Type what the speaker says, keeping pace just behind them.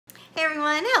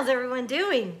everyone. How's everyone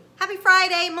doing? Happy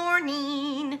Friday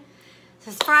morning.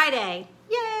 This is Friday.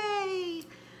 Yay!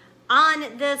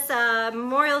 On this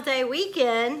Memorial Day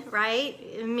weekend, right?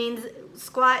 It means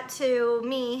squat to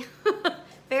me.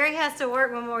 Barry has to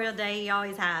work Memorial Day. He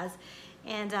always has.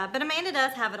 And but Amanda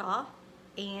does have it off.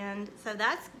 And so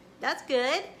that's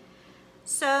good.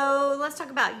 So let's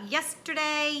talk about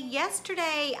yesterday.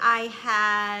 Yesterday I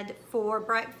had for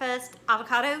breakfast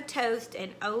avocado toast,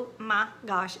 and oh my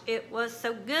gosh, it was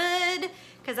so good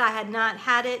because I had not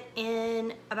had it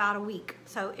in about a week.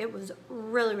 So it was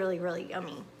really, really, really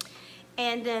yummy.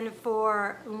 And then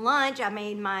for lunch I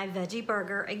made my veggie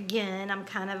burger again. I'm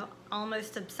kind of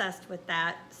almost obsessed with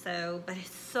that. So, but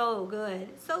it's so good,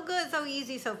 so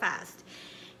easy, so fast.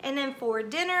 And then for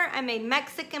dinner, I made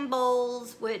Mexican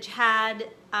bowls, which had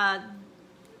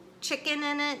chicken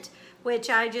in it,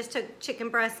 which I just took chicken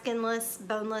breast, skinless,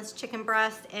 boneless chicken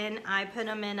breast, and I put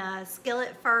them in a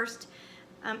skillet first.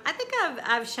 I think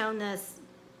I've shown this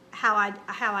how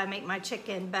I make my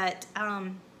chicken, but I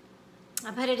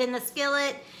put it in the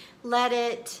skillet, let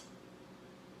it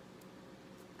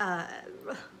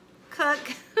cook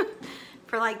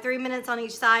for like 3 minutes on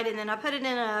each side, and then I put it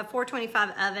in a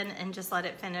 425 oven and just let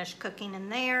it finish cooking in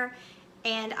there.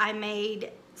 And I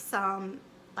made some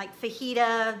like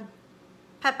fajita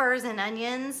peppers and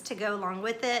onions to go along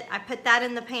with it. I put that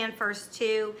in the pan first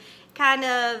too, kind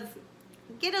of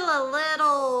get it a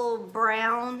little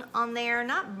brown on there,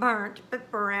 not burnt,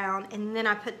 but brown, and then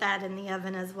I put that in the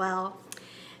oven as well.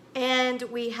 And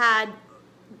we had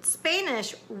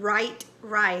Spanish Rite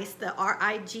rice, the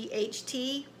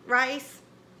R-I-G-H-T rice.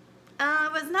 I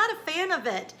was not a fan of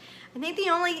it. I think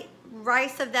the only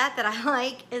rice of that I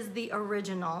like is the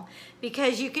original,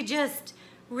 because you could just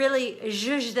really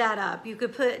zhuzh that up. You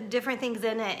could put different things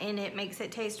in it and it makes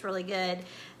it taste really good.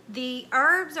 The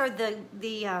herbs or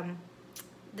the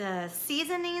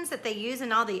seasonings that they use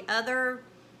in all the other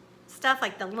stuff,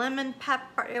 like the lemon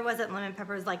pepper, it wasn't lemon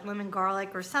pepper, it was like lemon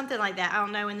garlic or something like that, I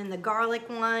don't know, and then the garlic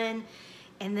one,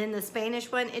 and then the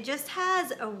Spanish one, it just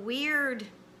has a weird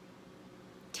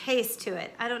taste to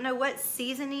it. I don't know what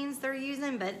seasonings they're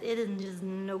using, but it is just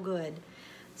no good.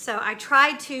 So I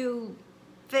tried to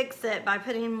fix it by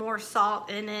putting more salt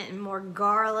in it and more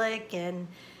garlic and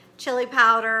chili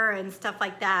powder and stuff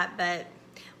like that, but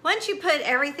once you put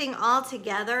everything all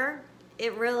together,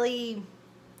 it really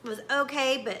was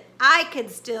okay, but I could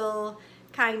still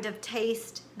kind of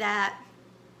taste that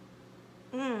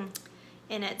in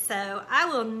it. So I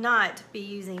will not be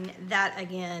using that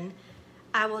again.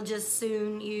 I will just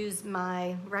soon use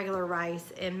my regular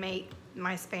rice and make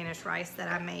my Spanish rice that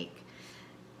I make.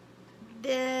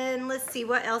 Then let's see,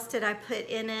 what else did I put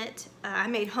in it? I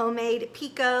made homemade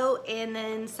pico, and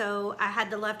then so I had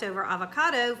the leftover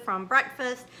avocado from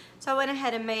breakfast, so I went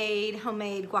ahead and made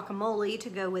homemade guacamole to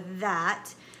go with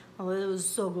that. Oh, it was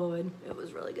so good. It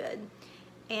was really good.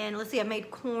 And let's see, I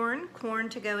made corn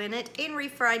to go in it, and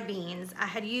refried beans. I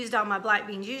had used all my black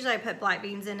beans. Usually I put black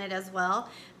beans in it as well,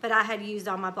 but I had used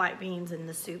all my black beans in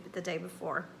the soup the day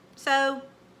before. So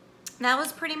that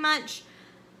was pretty much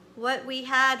what we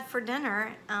had for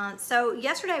dinner. So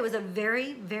yesterday was a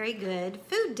very, very good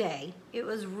food day. It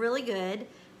was really good.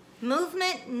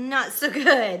 Movement, not so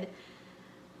good.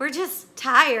 We're just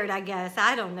tired, I guess.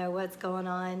 I don't know what's going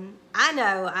on. I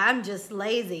know I'm just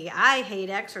lazy. I hate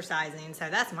exercising, so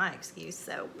that's my excuse.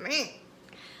 So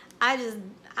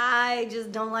I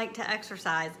just don't like to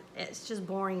exercise. It's just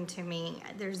boring to me.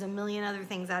 There's a million other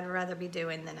things I'd rather be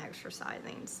doing than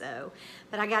exercising. So,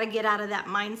 but I got to get out of that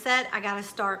mindset. I got to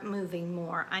start moving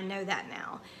more. I know that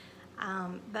now.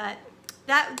 But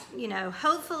that, you know,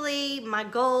 hopefully my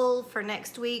goal for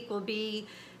next week will be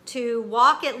to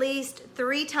walk at least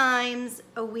 3 times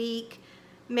a week,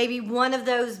 maybe one of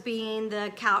those being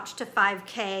the Couch to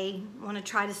 5K. I want to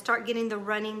try to start getting the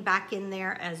running back in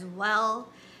there as well.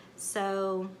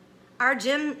 So our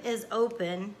gym is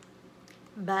open,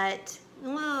 but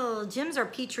gyms are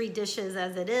petri dishes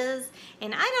as it is,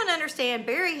 and I don't understand.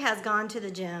 Barry has gone to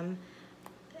the gym,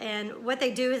 and what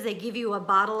they do is they give you a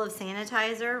bottle of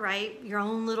sanitizer, right? Your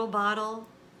own little bottle,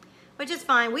 which is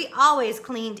fine. We always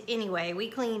cleaned anyway. We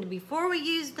cleaned before we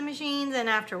used the machines and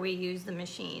after we used the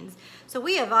machines. So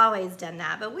we have always done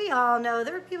that, but we all know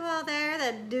there are people out there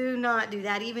that do not do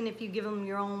that, even if you give them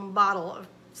your own bottle of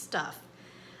stuff.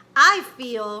 I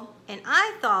feel, and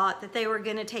I thought that they were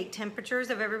gonna take temperatures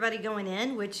of everybody going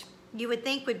in, which you would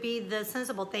think would be the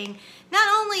sensible thing, not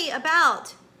only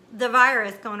about the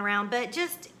virus going around, but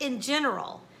just in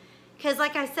general. Because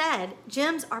like I said,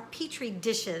 gyms are petri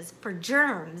dishes for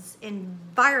germs and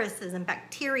viruses and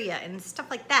bacteria and stuff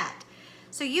like that.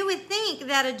 So you would think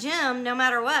that a gym, no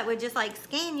matter what, would just like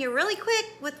scan you really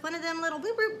quick with one of them little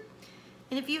boop boop.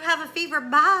 And if you have a fever,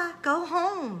 bye, go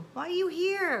home. Why are you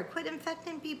here? Quit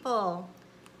infecting people.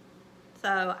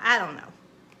 So I don't know.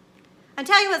 I'll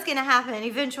tell you what's gonna happen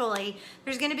eventually.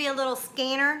 There's gonna be a little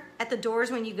scanner at the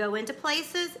doors when you go into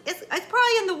places. It's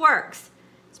probably in the works.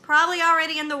 It's probably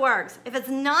already in the works. If it's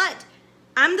not,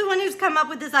 I'm the one who's come up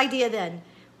with this idea then,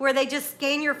 where they just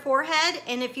scan your forehead,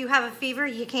 and if you have a fever,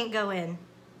 you can't go in.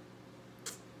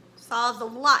 Solves a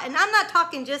lot. And I'm not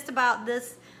talking just about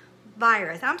this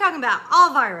virus. I'm talking about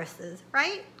all viruses,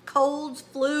 right? Colds,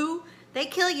 flu, they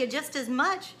kill you just as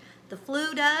much. The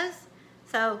flu does.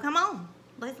 So come on,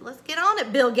 let's get on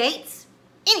it, Bill Gates.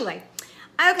 Anyway,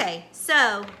 okay,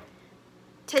 so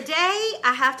today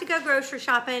I have to go grocery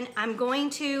shopping. I'm going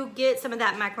to get some of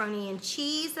that macaroni and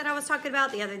cheese that I was talking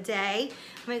about the other day.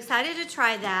 I'm excited to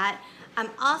try that. I'm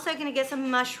also gonna get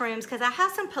some mushrooms because I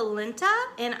have some polenta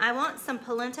and I want some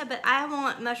polenta, but I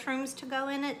want mushrooms to go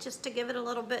in it just to give it a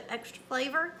little bit extra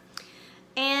flavor.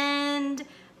 And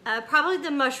probably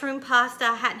the mushroom pasta.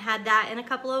 I hadn't had that in a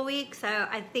couple of weeks, so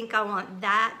I think I want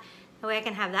that. That way I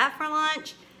can have that for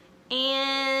lunch.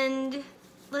 And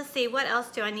let's see, what else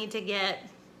do I need to get?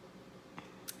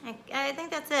 I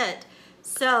think that's it.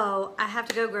 So I have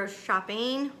to go grocery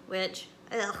shopping, which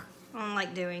I don't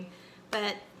like doing,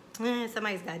 but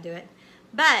somebody's got to do it.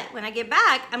 But when I get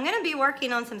back, I'm going to be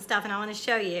working on some stuff, and I want to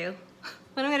show you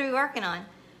what I'm going to be working on.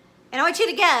 And I want you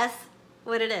to guess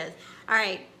what it is. All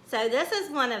right, so this is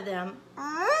one of them.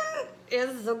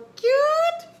 It's so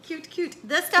cute, cute, cute.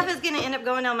 This stuff is going to end up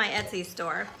going on my Etsy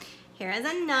store. Here is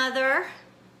another.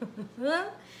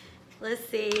 Let's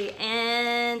see,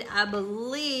 and I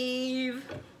believe,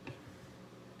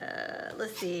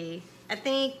 let's see, I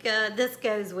think this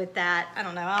goes with that. I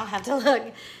don't know, I'll have to look.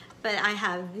 But I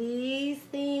have these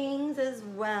things as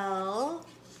well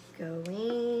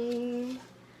going.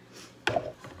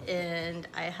 And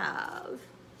I have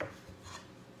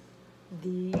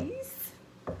these.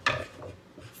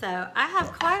 So I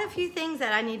have quite a few things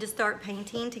that I need to start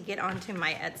painting to get onto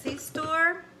my Etsy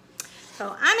store.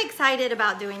 So I'm excited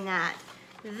about doing that.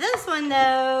 This one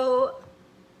though,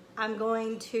 I'm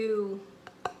going to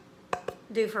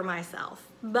do for myself,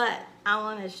 but I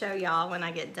want to show y'all when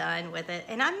I get done with it.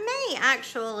 And I may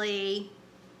actually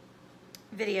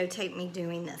videotape me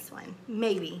doing this one.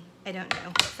 Maybe, I don't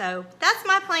know. So that's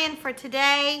my plan for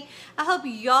today. I hope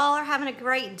y'all are having a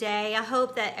great day. I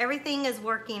hope that everything is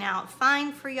working out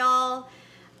fine for y'all.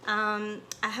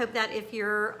 I hope that if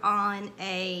you're on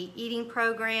a eating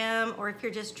program, or if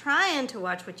you're just trying to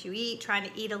watch what you eat, trying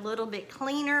to eat a little bit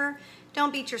cleaner,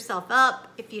 don't beat yourself up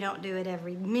if you don't do it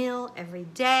every meal, every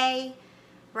day,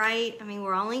 right? I mean,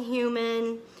 we're only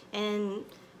human, and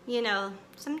you know,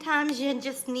 sometimes you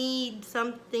just need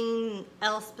something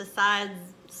else besides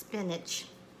spinach.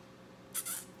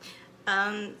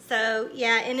 So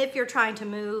yeah, and if you're trying to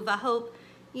move, I hope,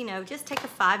 you know, just take a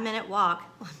 5-minute walk.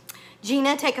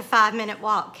 Gina, take a 5-minute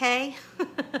walk, okay?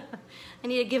 I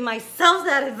need to give myself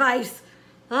that advice.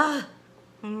 I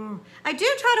do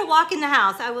try to walk in the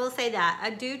house, I will say that. I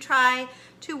do try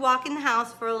to walk in the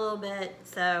house for a little bit,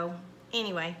 so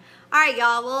anyway. All right,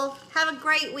 y'all, well, have a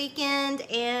great weekend,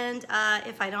 and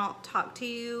if I don't talk to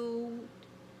you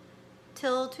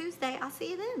till Tuesday, I'll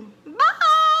see you then.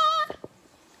 Bye!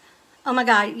 Oh my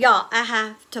God, y'all, I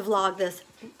have to vlog this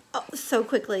so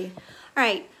quickly. All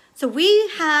right. So we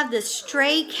have this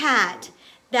stray cat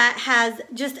that has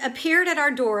just appeared at our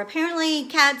door. Apparently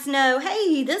cats know,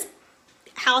 hey, this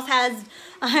house has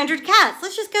 100 cats.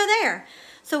 Let's just go there.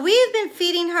 So we've been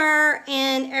feeding her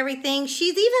and everything.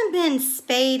 She's even been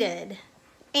spaded.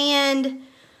 And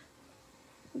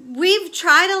we've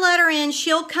tried to let her in.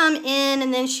 She'll come in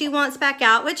and then she wants back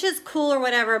out, which is cool or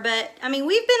whatever. But, I mean,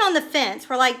 we've been on the fence.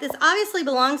 We're like, this obviously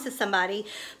belongs to somebody.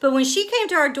 But when she came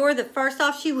to our door, the first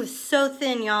off, she was so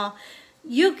thin, y'all.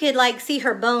 You could, like, see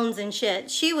her bones and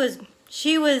shit. She was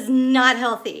not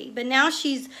healthy. But now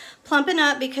she's plumping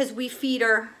up because we feed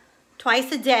her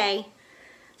twice a day.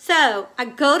 So, I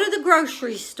go to the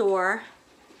grocery store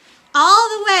all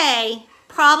the way,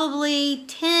 probably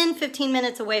 10, 15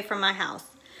 minutes away from my house.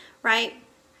 Right?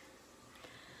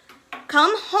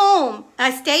 Come home.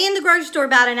 I stay in the grocery store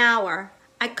about an hour.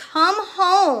 I come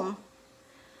home,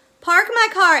 park my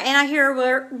car, and I hear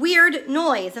a weird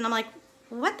noise. And I'm like,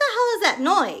 what the hell is that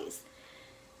noise?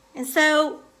 And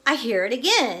so I hear it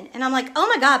again. And I'm like, oh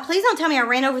my God, please don't tell me I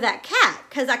ran over that cat.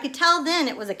 Because I could tell then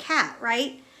it was a cat,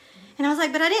 right? And I was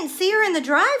like, but I didn't see her in the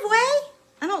driveway.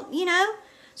 I don't, you know.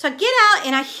 So I get out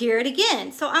and I hear it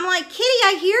again. So I'm like, Kitty,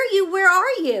 I hear you. Where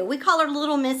are you? We call her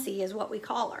Little Missy is what we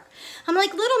call her. I'm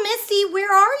like, Little Missy,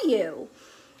 where are you?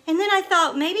 And then I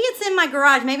thought, maybe it's in my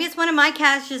garage. Maybe it's one of my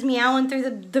cats just meowing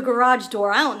through the garage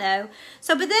door. I don't know.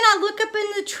 So, but then I look up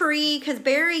in the tree because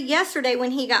Barry, yesterday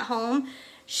when he got home,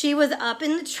 she was up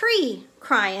in the tree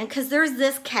crying because there's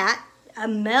this cat, a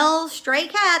male stray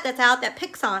cat that's out that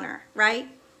picks on her, right?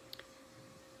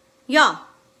 Y'all,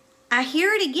 I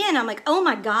hear it again. I'm like, oh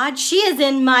my God, she is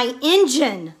in my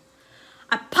engine.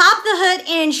 I pop the hood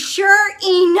and sure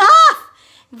enough,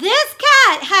 this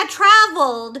cat had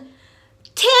traveled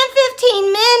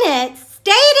 10-15 minutes,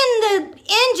 stayed in the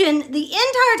engine the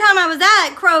entire time I was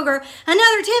at Kroger,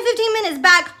 another 10-15 minutes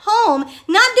back home,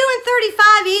 not doing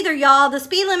 35 either, y'all. The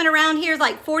speed limit around here is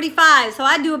like 45, so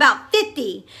I do about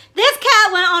 50. This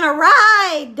cat went on a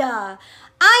ride.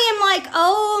 I am like,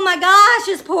 oh my gosh,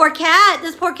 this poor cat,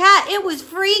 it was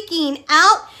freaking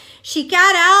out. She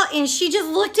got out and she just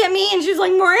looked at me and she was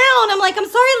like, Morel, and I'm like, I'm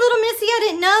sorry, Little Missy, I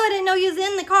didn't know you was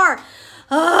in the car.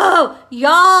 Oh,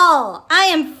 y'all, I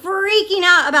am freaking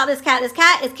out about this cat. This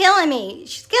cat is killing me.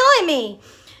 She's killing me.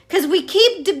 Because we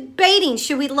keep debating,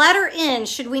 should we let her in?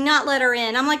 Should we not let her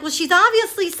in? I'm like, well, she's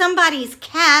obviously somebody's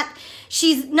cat.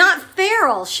 She's not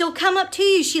feral. She'll come up to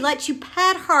you. She lets you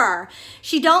pet her.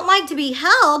 She don't like to be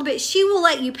held, but she will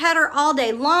let you pet her all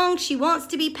day long. She wants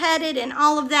to be petted and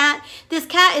all of that. This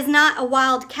cat is not a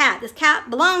wild cat. This cat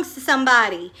belongs to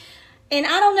somebody. And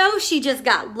I don't know if she just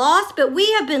got lost, but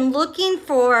we have been looking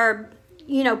for,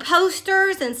 you know,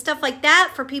 posters and stuff like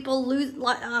that for people lose.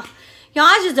 Y'all,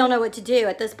 I just don't know what to do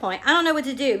at this point. I don't know what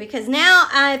to do because now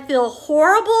I feel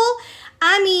horrible.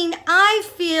 I mean, I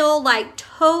feel like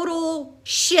total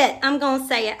shit. I'm going to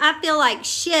say it. I feel like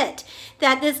shit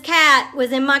that this cat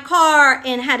was in my car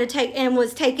and had to take and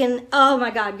was taken. Oh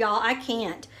my God, y'all, I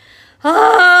can't.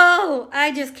 Oh,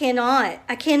 I just cannot.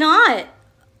 I cannot.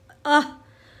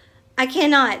 I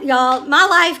cannot, y'all. My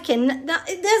life can,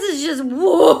 this is just,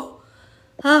 whoa.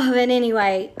 Oh, but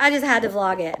anyway, I just had to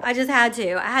vlog it. I just had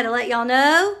to. I had to let y'all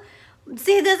know.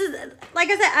 See, this is, like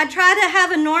I said, I try to have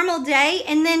a normal day,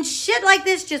 and then shit like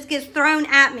this just gets thrown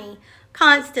at me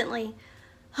constantly.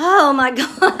 Oh, my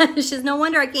gosh. It's no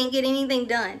wonder I can't get anything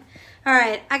done. All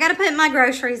right, I got to put my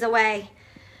groceries away.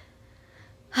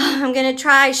 I'm going to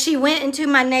try. She went into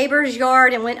my neighbor's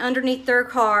yard and went underneath their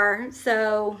car,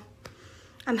 so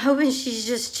I'm hoping she's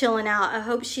just chilling out. I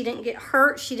hope she didn't get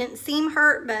hurt. She didn't seem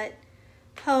hurt, but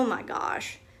oh my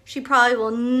gosh. She probably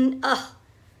will,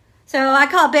 So I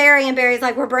called Barry, and Barry's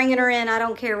like, we're bringing her in. I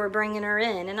don't care, we're bringing her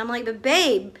in. And I'm like, but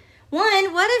babe,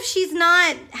 one, what if she's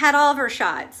not had all of her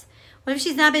shots? What if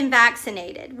she's not been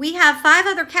vaccinated? We have 5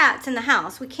 other cats in the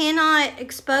house. We cannot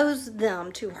expose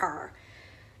them to her,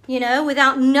 you know,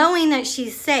 without knowing that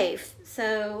she's safe.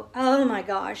 So, oh my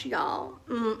gosh, y'all.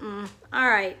 All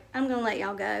right, I'm gonna let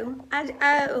y'all go.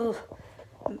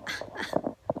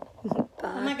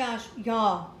 Oh my gosh,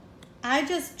 y'all. I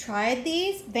just tried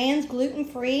these Vans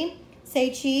gluten-free,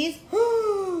 say cheese.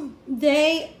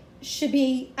 They should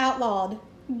be outlawed.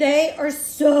 They are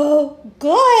so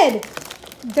good.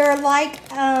 They're like,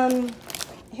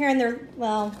 here and they're,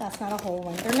 well, that's not a whole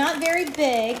one. They're not very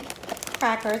big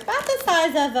crackers, about the size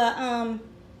of a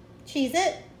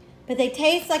Cheez-It. But they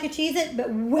taste like a Cheez-It,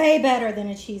 but way better than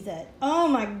a Cheez-It. Oh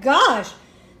my gosh.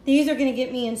 These are gonna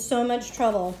get me in so much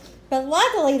trouble. But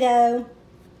luckily though,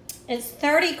 it's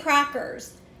 30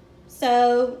 crackers.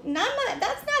 So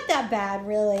that's not that bad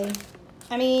really.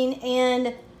 I mean,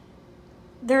 and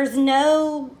there's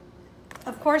no,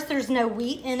 of course there's no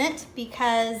wheat in it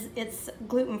because it's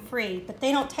gluten-free, but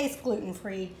they don't taste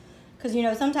gluten-free. Because you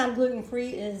know, sometimes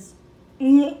gluten-free is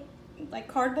like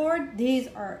cardboard. These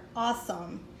are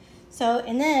awesome. So,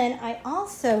 and then I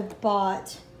also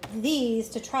bought these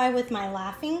to try with my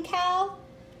Laughing Cow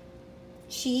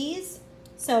cheese.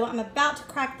 So I'm about to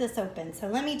crack this open. So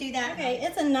let me do that. Okay,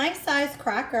 it's a nice size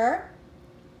cracker,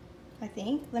 I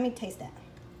think. Let me taste that.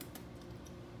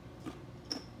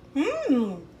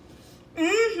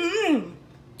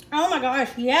 Oh my gosh,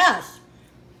 yes.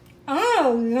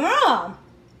 Oh yeah.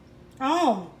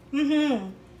 Oh,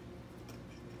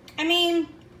 I mean,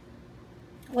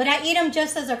 would I eat them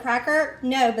just as a cracker?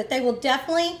 No, but they will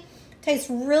definitely taste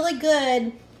really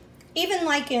good. Even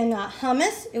like in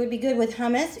hummus, it would be good with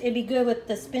hummus. It'd be good with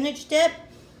the spinach dip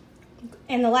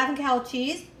and the Laughing Cow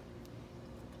cheese.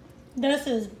 This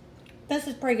is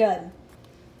pretty good.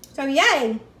 So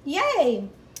yay, yay.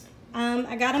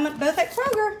 I got them both at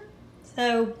Kroger.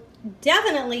 So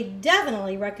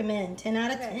definitely recommend 10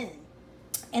 out of 10.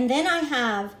 And then I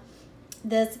have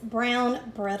this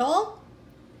brown brittle.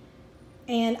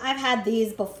 And I've had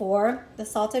these before, the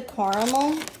salted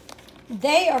caramel.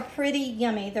 They are pretty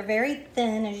yummy. They're very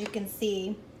thin, as you can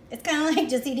see. It's kind of like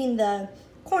just eating the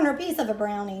corner piece of a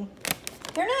brownie.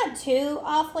 They're not too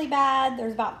awfully bad.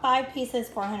 There's about 5 pieces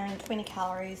for 120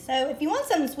 calories. So if you want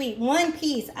something sweet, 1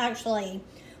 piece actually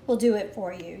will do it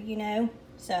for you, you know?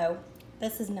 So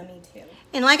this is nummy too.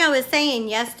 And like I was saying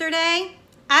yesterday,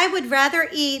 I would rather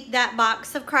eat that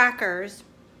box of crackers,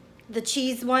 the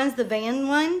cheese ones, the Van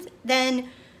ones, than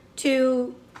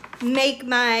to make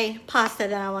my pasta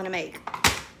that I want to make.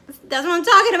 That's what I'm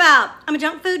talking about. I'm a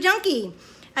junk food junkie.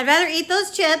 I'd rather eat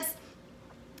those chips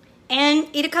and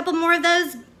eat a couple more of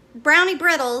those brownie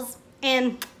brittles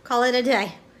and call it a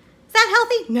day. Is that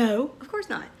healthy? No, of course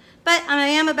not. But I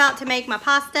am about to make my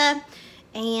pasta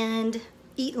and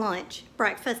eat lunch,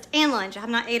 breakfast and lunch. I have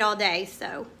not ate all day,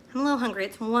 so I'm a little hungry.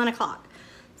 It's 1 o'clock.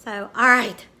 So, all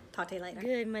right. Talk to you later.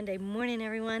 Good Monday morning,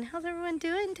 everyone. How's everyone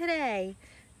doing today?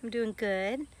 I'm doing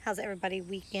good. How's everybody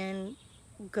weekend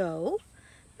go?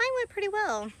 Mine went pretty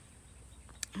well.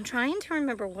 I'm trying to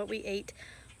remember what we ate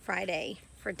Friday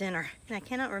for dinner, and I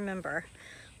cannot remember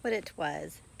what it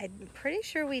was. I'm pretty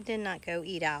sure we did not go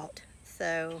eat out,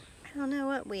 so I don't know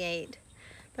what we ate.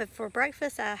 But for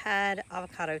breakfast, I had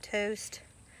avocado toast.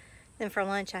 Then for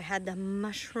lunch, I had the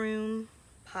mushroom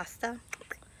pasta.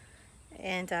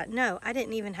 And no, I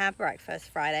didn't even have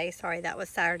breakfast Friday. Sorry, that was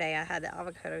Saturday. I had the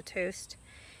avocado toast.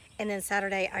 And then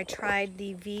Saturday, I tried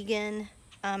the vegan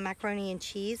macaroni and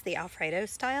cheese, the Alfredo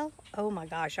style. Oh my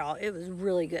gosh, y'all, it was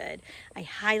really good. I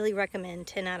highly recommend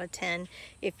 10 out of 10.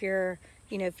 If you're,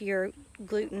 you know, if you're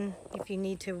gluten, if you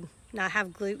need to not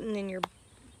have gluten in your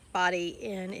body,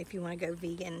 and if you want to go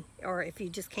vegan, or if you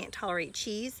just can't tolerate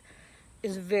cheese,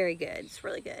 it's very good. It's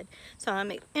really good. So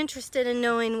I'm interested in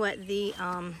knowing what the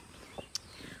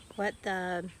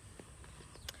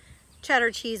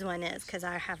cheddar cheese one is, because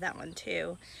I have that one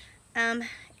too. And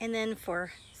then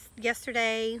for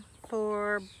yesterday,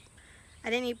 I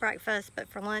didn't eat breakfast, but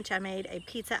for lunch I made a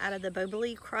pizza out of the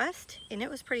Boboli crust, and it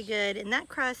was pretty good. And that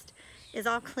crust is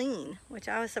all clean, which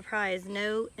I was surprised.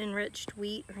 No enriched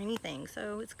wheat or anything,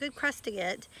 so it's a good crust to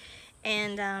get.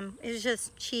 And it was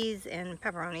just cheese and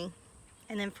pepperoni.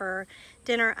 And then for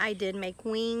dinner I did make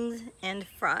wings and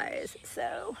fries.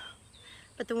 So,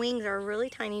 but the wings are really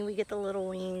tiny. We get the little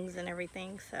wings and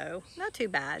everything, so not too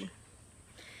bad.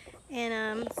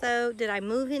 And so did I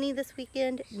move any this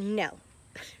weekend? No.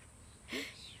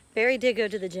 Barry did go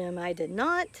to the gym. I did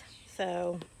not.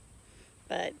 So,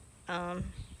 but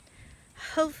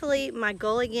hopefully my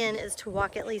goal again is to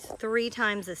walk at least 3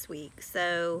 times this week.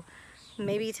 So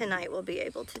maybe tonight we'll be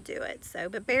able to do it. So,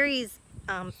 but Barry's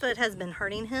foot has been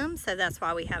hurting him, so that's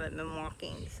why we haven't been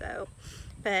walking. So,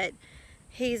 but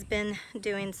he's been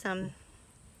doing some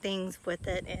things with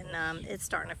it, and it's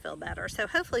starting to feel better. So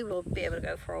hopefully we'll be able to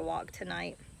go for a walk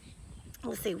tonight.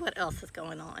 We'll see what else is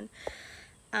going on.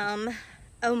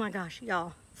 Oh my gosh,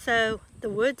 y'all. So the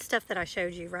wood stuff that I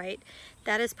showed you, right?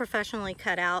 That is professionally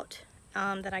cut out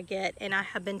that I get, and I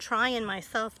have been trying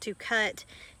myself to cut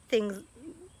things,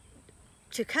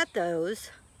 to cut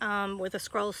those with a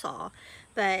scroll saw.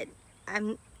 But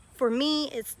for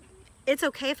me, it's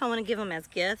okay if I want to give them as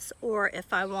gifts, or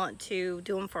if I want to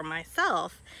do them for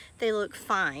myself, they look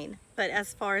fine. But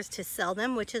as far as to sell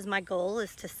them, which is my goal,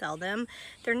 is to sell them,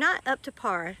 they're not up to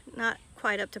par, not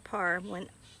quite up to par when,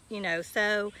 you know,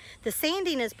 so the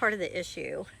sanding is part of the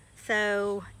issue.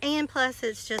 So, and plus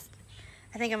it's just,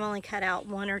 I think I've only cut out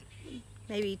 1 or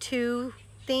maybe 2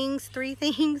 things, 3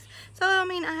 things. So, I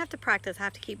mean, I have to practice, I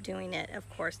have to keep doing it, of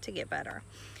course, to get better.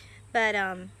 But,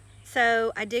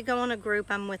 so I did go on a group.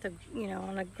 I'm with a, you know,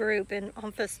 on a group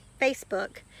on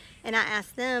Facebook, and I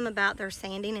asked them about their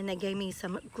sanding, and they gave me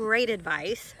some great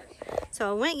advice. So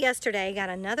I went yesterday, got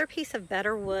another piece of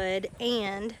better wood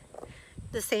and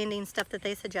the sanding stuff that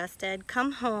they suggested.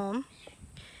 Come home,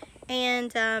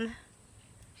 and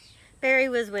Barry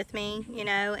was with me, you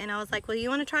know, and I was like, well, you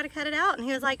want to try to cut it out? And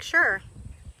he was like, sure.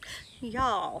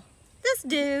 Y'all, this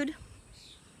dude,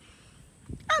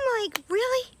 I'm like,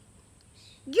 really?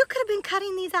 You could have been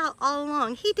cutting these out all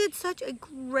along. He did such a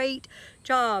great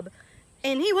job.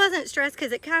 And he wasn't stressed,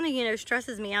 because it kind of, you know,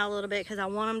 stresses me out a little bit because I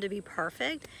want him to be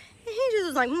perfect. And he just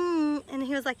was like, and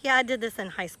he was like, yeah, I did this in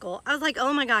high school. I was like,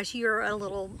 oh my gosh, you're a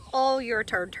little, oh, you're a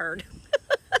turd.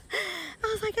 I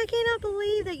was like, I cannot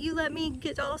believe that you let me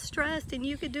get all stressed and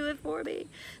you could do it for me.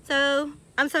 So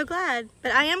I'm so glad.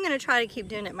 But I am going to try to keep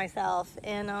doing it myself.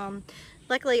 And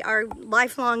luckily our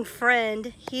lifelong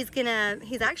friend, he's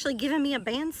actually giving me a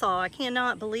bandsaw. I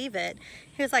cannot believe it.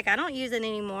 He was like, I don't use it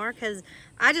anymore because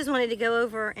I just wanted to go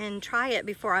over and try it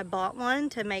before I bought one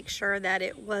to make sure that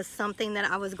it was something that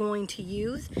I was going to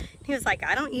use. He was like,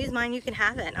 I don't use mine, you can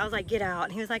have it. And I was like, get out.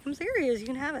 And he was like, I'm serious, you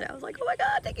can have it. I was like, oh my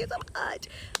God, thank you so much.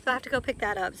 So I have to go pick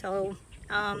that up. So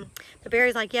but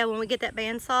Barry's like, yeah, when we get that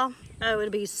bandsaw, oh, it'll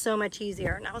be so much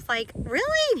easier. And I was like,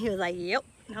 really? And he was like, yep.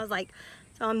 And I was like,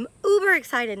 so I'm uber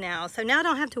excited now. So now I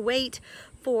don't have to wait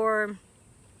for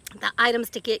the items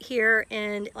to get here,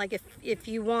 and like if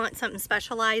you want something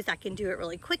specialized, I can do it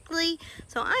really quickly.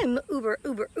 So I'm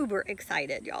uber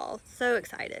excited, y'all. So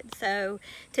excited. So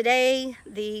today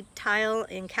the tile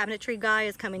and cabinetry guy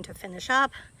is coming to finish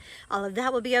up. All of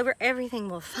that will be over. Everything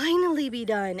will finally be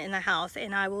done in the house,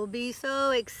 and I will be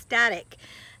so ecstatic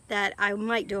that I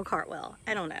might do a cartwheel.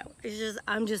 I don't know. It's just,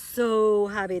 I'm just so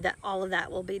happy that all of that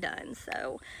will be done.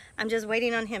 So I'm just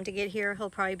waiting on him to get here. He'll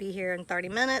probably be here in 30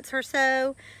 minutes or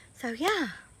so. So yeah,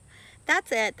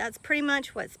 that's it. That's pretty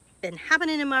much what's been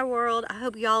happening in my world. I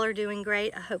hope y'all are doing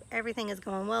great. I hope everything is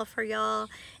going well for y'all.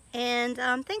 And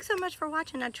thanks so much for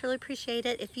watching. I truly appreciate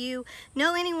it. If you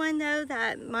know anyone though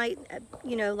that might,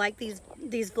 you know, like these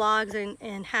vlogs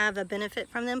and have a benefit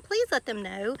from them, please let them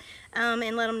know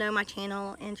and let them know my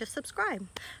channel and just subscribe.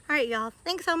 All right, y'all.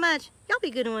 Thanks so much. Y'all be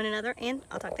good to one another, and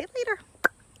I'll talk to you later.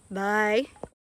 Bye.